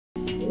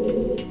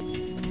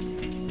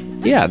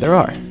Yeah, there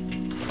are.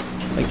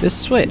 Like this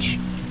switch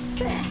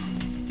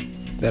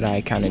that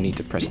I kind of need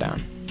to press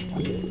down.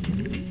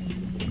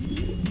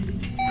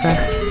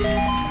 Press.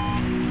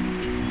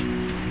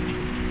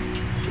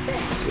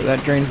 So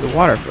that drains the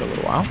water for a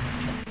little while.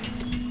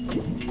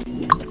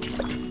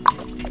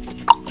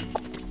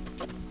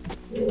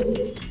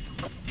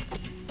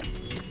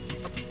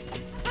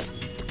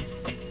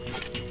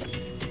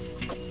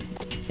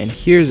 And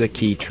here's a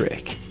key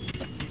trick.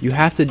 You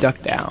have to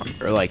duck down,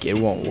 or like it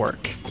won't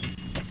work.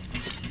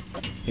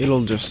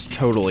 It'll just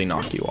totally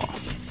knock you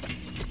off.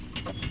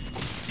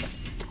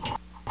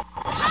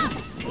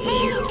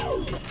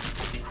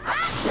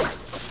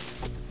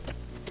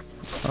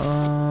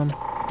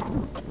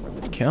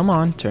 Come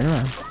on, turn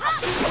around.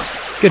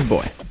 Good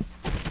boy.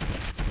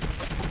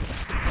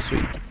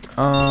 Sweet.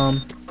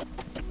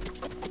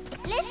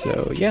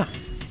 So yeah.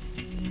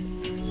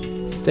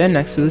 Stand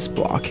next to this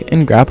block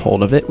and grab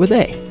hold of it with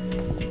A.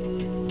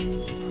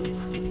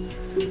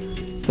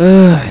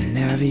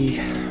 Navi.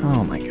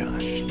 Oh my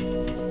gosh.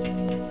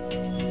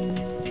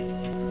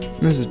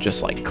 This is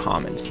just like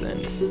common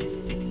sense.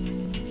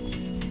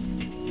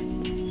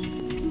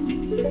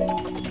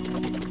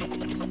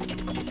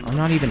 I'm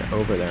not even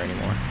over there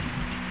anymore.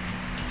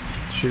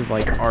 Should have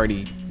like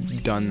already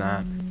done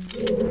that.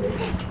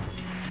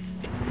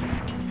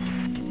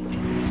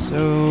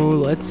 So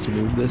let's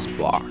move this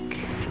block.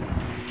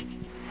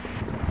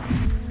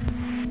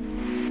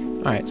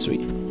 Alright,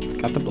 sweet.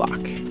 Got the block.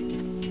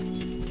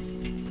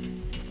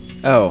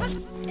 Oh.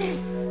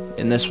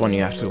 In this one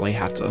you actually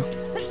have to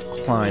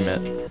climb it.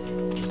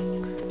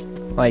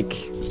 Like,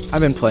 I've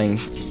been playing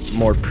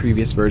more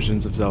previous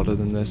versions of Zelda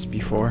than this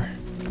before.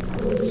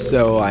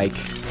 So like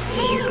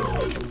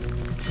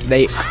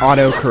they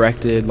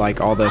auto-corrected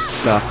like all the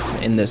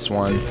stuff in this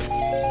one.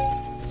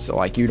 So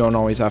like you don't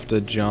always have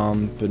to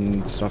jump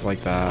and stuff like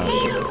that.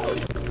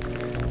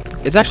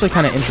 It's actually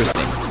kind of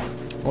interesting.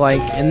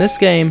 Like in this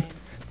game,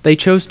 they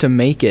chose to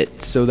make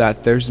it so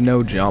that there's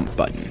no jump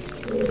button.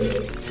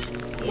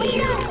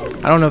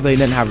 I don't know if they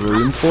didn't have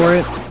room for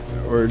it,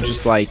 or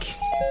just like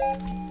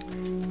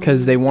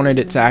because they wanted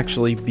it to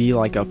actually be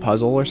like a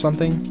puzzle or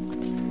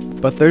something.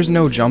 But there's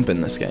no jump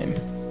in this game.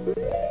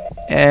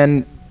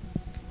 And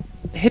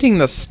hitting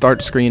the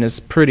start screen is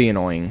pretty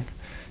annoying.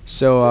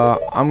 So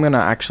I'm gonna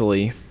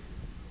actually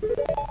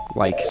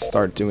like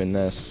start doing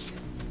this.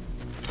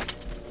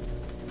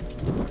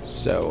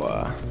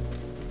 So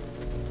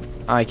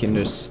I can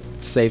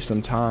just save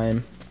some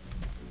time.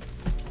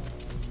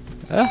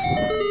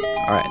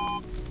 Alright.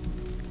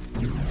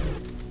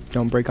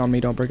 Don't break on me,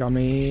 don't break on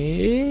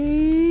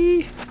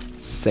me.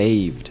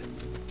 Saved.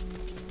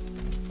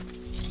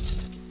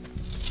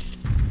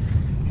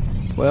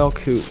 Well,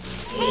 cool.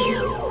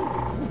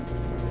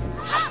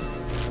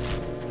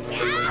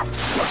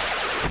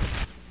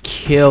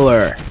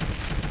 Killer.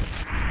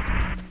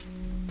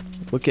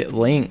 Look at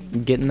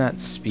Link getting that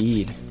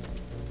speed.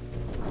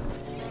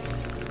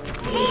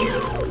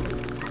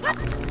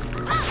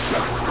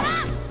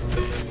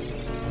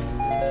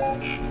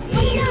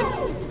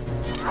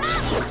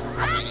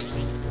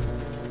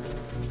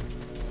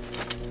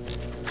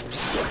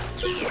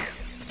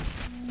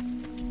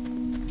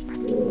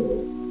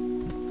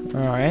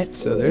 Alright,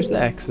 so there's the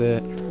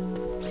exit.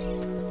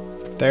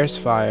 There's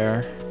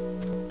fire.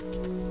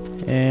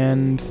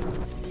 And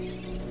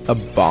a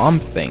bomb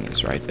thing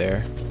is right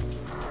there.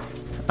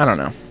 I don't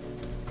know.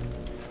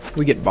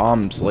 We get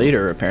bombs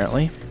later,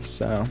 apparently.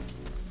 So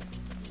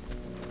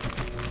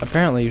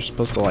apparently you're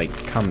supposed to like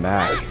come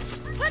back.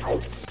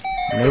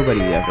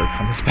 Nobody ever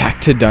comes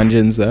back to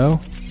dungeons though.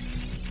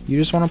 You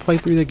just want to play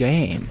through the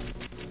game.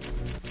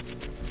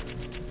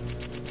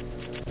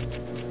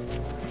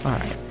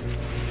 Alright.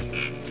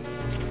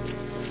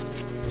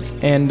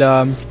 And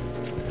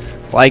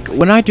like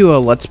when I do a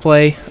let's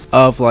play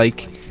of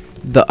like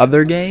the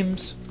other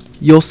games,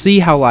 you'll see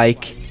how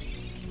like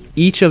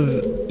each of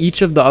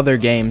the other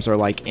games are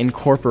like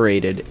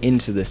incorporated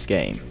into this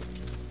game.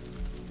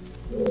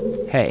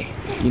 Hey,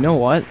 you know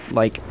what?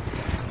 Like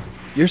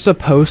you're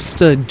supposed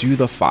to do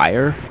the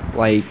fire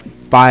like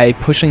by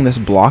pushing this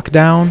block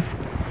down,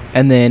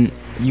 and then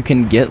you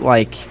can get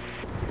like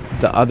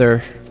the other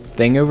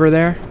thing over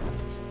there.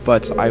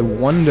 But I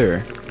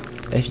wonder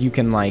if you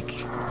can like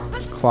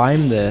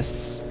climb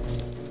this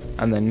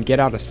and then get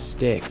out a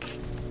stick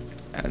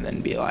and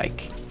then be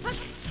like,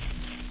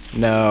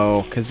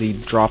 no, because he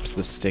drops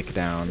the stick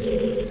down.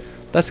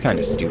 That's kind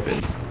of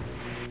stupid.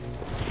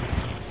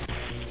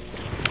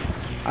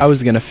 I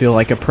was gonna feel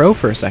like a pro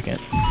for a second.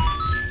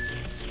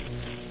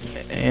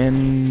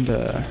 And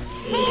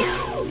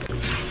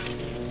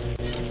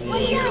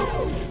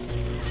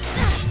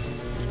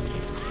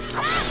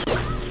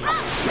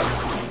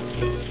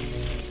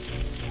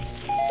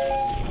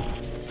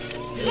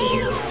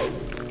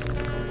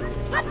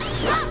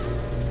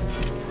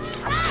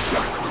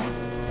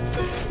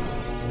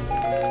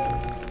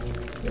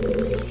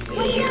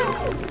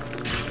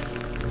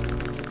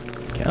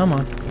come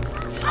on.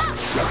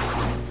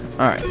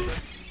 Alright.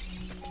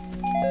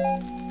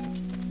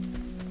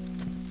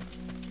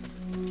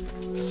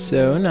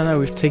 So now that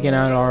we've taken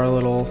out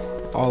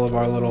all of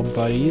our little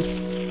buddies.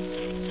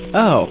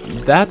 Oh,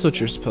 that's what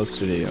you're supposed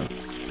to do.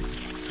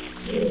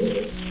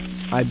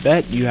 I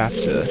bet you have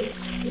to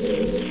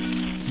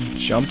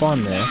jump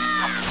on this.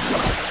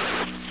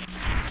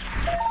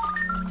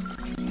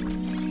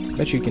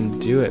 Bet you can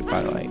do it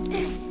by like...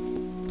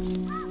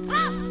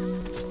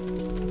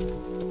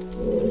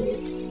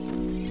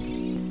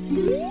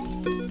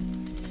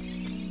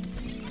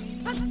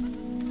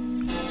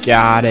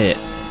 Got it.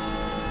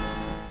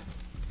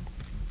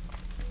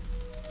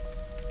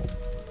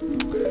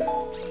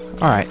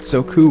 Alright,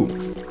 so cool.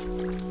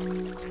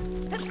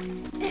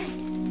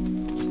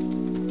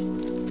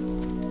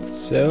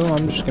 So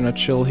I'm just gonna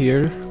chill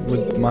here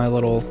with my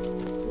little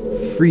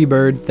free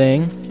bird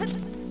thing.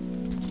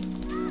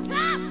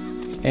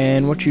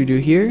 And what you do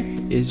here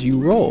is you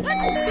roll.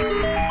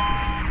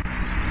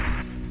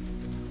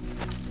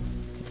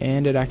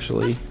 And it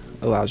actually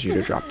allows you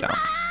to drop down.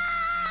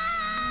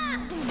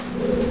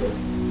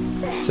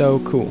 So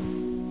cool.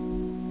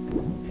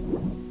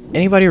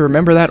 Anybody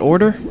remember that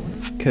order?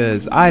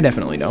 Because I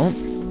definitely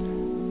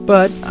don't.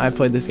 But I've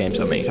played this game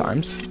so many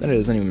times that it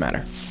doesn't even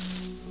matter.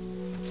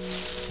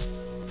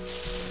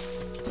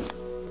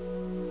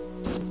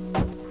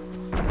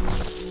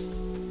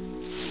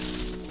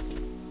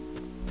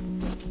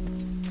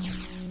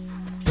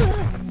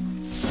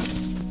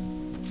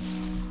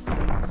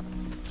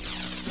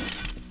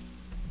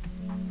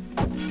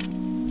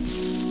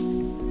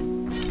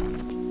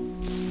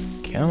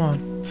 Come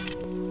on.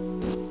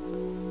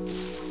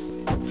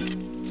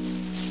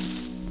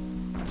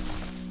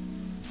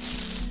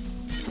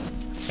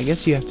 I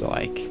guess you have to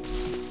like...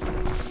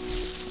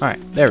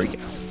 Alright, there we go.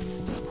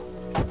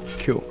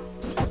 Cool.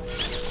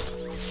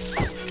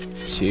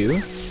 2.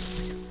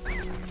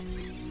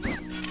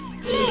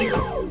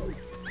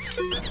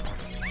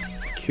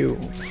 Cool.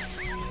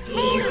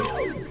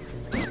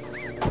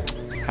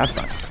 Have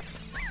fun.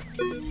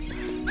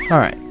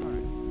 Alright.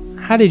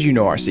 How did you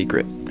know our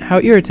secret? How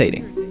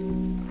irritating.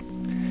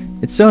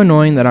 It's so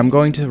annoying that I'm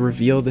going to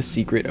reveal the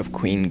secret of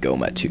Queen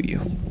Goma to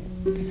you.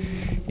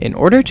 In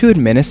order to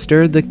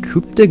administer the coup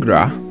de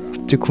grace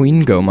to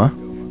Queen Goma,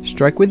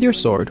 strike with your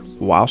sword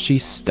while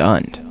she's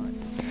stunned.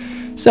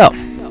 So,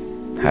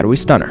 how do we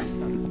stun her?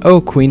 Oh,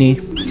 Queenie,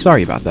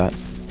 sorry about that.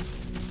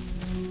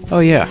 Oh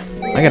yeah,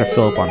 I gotta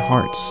fill up on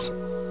hearts.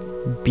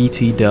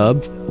 BT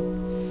dub.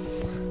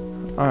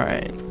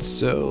 Alright,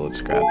 so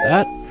let's grab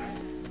that.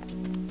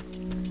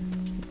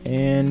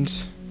 And...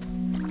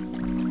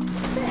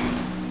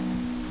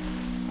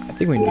 I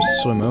think we can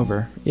just swim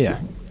over. Yeah,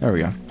 there we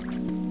go.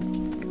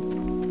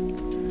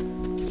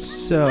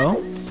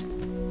 So,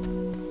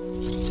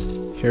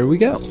 here we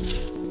go.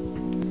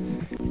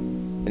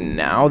 And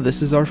now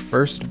this is our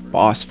first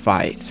boss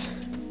fight.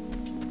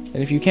 And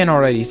if you can't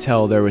already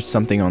tell, there was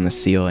something on the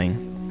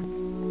ceiling.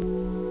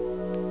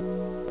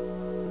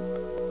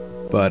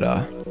 But,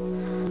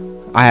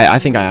 I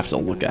think I have to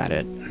look at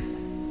it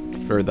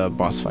for the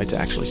boss fight to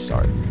actually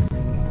start.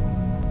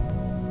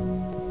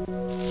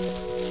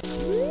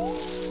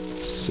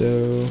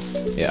 So,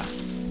 yeah.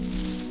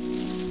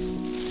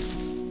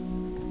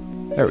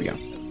 There we go.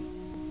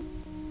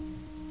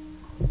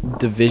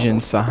 Division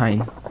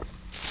sign.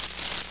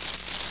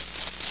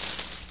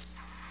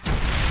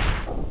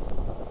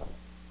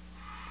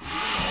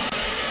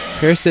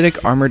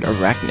 Parasitic armored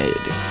arachnid.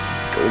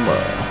 Goma.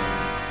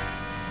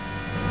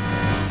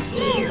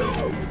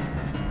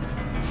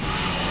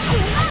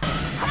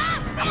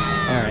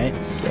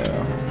 Alright, so...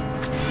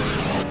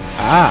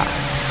 Ah!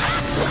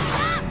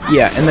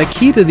 Yeah, and the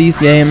key to these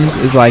games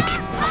is like...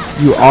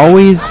 You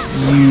always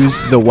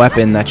use the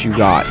weapon that you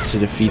got to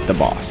defeat the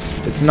boss.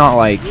 It's not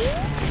like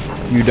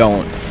you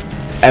don't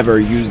ever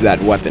use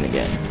that weapon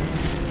again.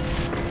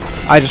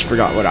 I just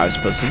forgot what I was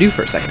supposed to do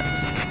for a second.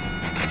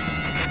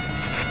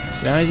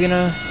 So now he's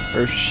gonna,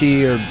 or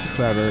she, or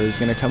whoever, is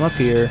gonna come up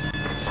here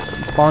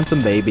and spawn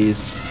some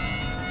babies.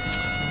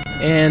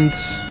 And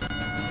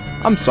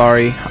I'm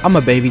sorry, I'm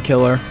a baby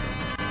killer.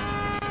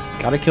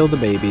 Gotta kill the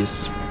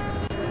babies.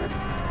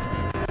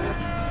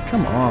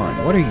 Come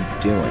on, what are you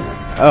doing?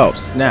 Oh,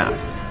 snap.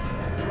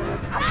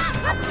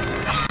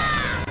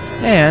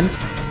 And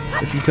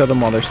if you kill them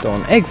while they're still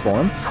in egg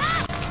form,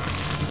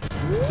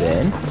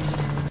 then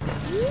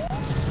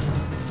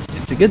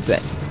it's a good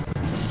thing.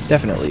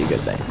 Definitely a good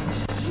thing.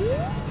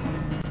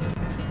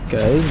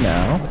 Because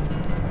now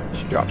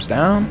she drops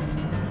down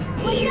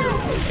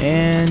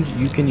and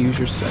you can use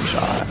your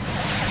sunshot.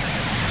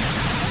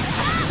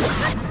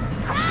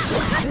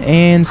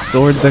 And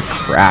sword the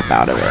crap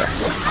out of her.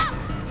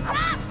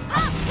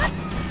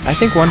 I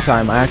think one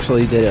time I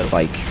actually did it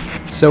like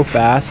so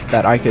fast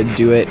that I could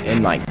do it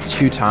in like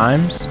 2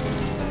 times,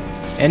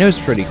 and it was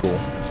pretty cool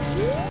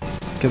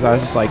because I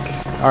was just like,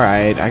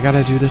 alright, I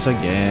gotta do this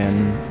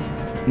again,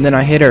 and then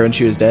I hit her and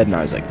she was dead and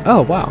I was like,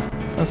 oh wow,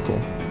 that's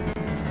cool.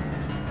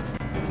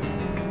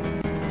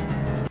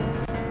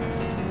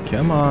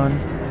 Come on,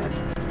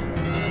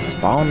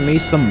 spawn me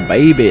some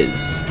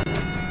babies.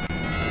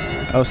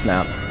 Oh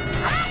snap.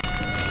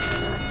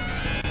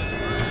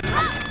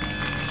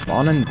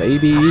 Spawning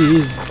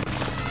babies.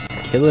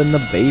 Killing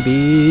the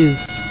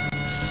babies.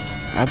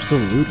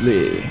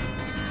 Absolutely.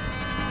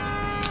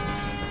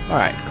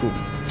 Alright, cool.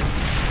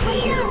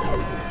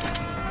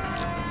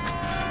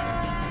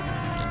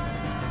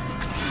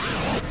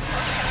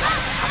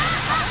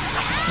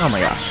 Oh my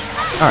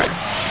gosh. Alright.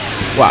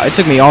 Wow, it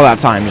took me all that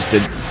time just to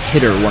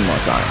hit her one more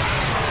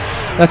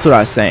time. That's what I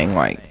was saying,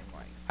 like,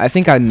 I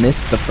think I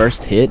missed the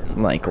first hit,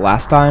 like,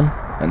 last time,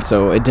 and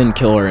so it didn't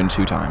kill her in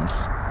 2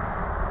 times.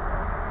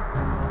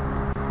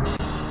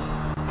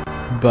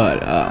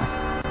 But,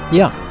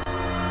 yeah.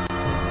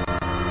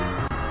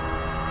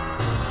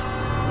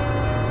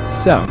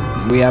 So,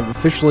 we have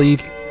officially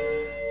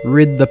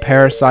rid the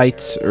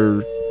parasites,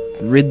 or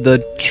rid the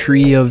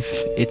tree of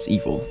its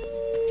evil.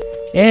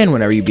 And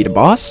whenever you beat a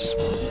boss,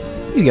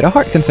 you get a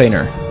heart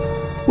container.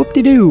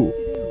 Whoop-de-doo!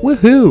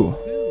 Woohoo!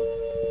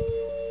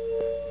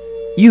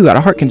 You got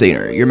a heart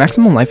container. Your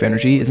maximum life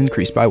energy is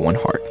increased by 1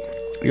 heart.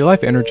 Your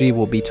life energy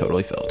will be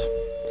totally filled.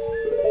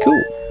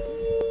 Cool.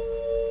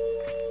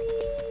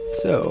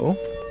 So,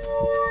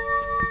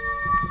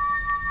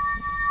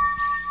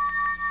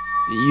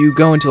 you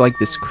go into like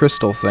this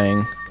crystal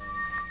thing.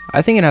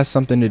 I think it has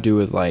something to do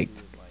with like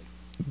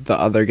the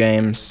other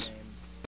games.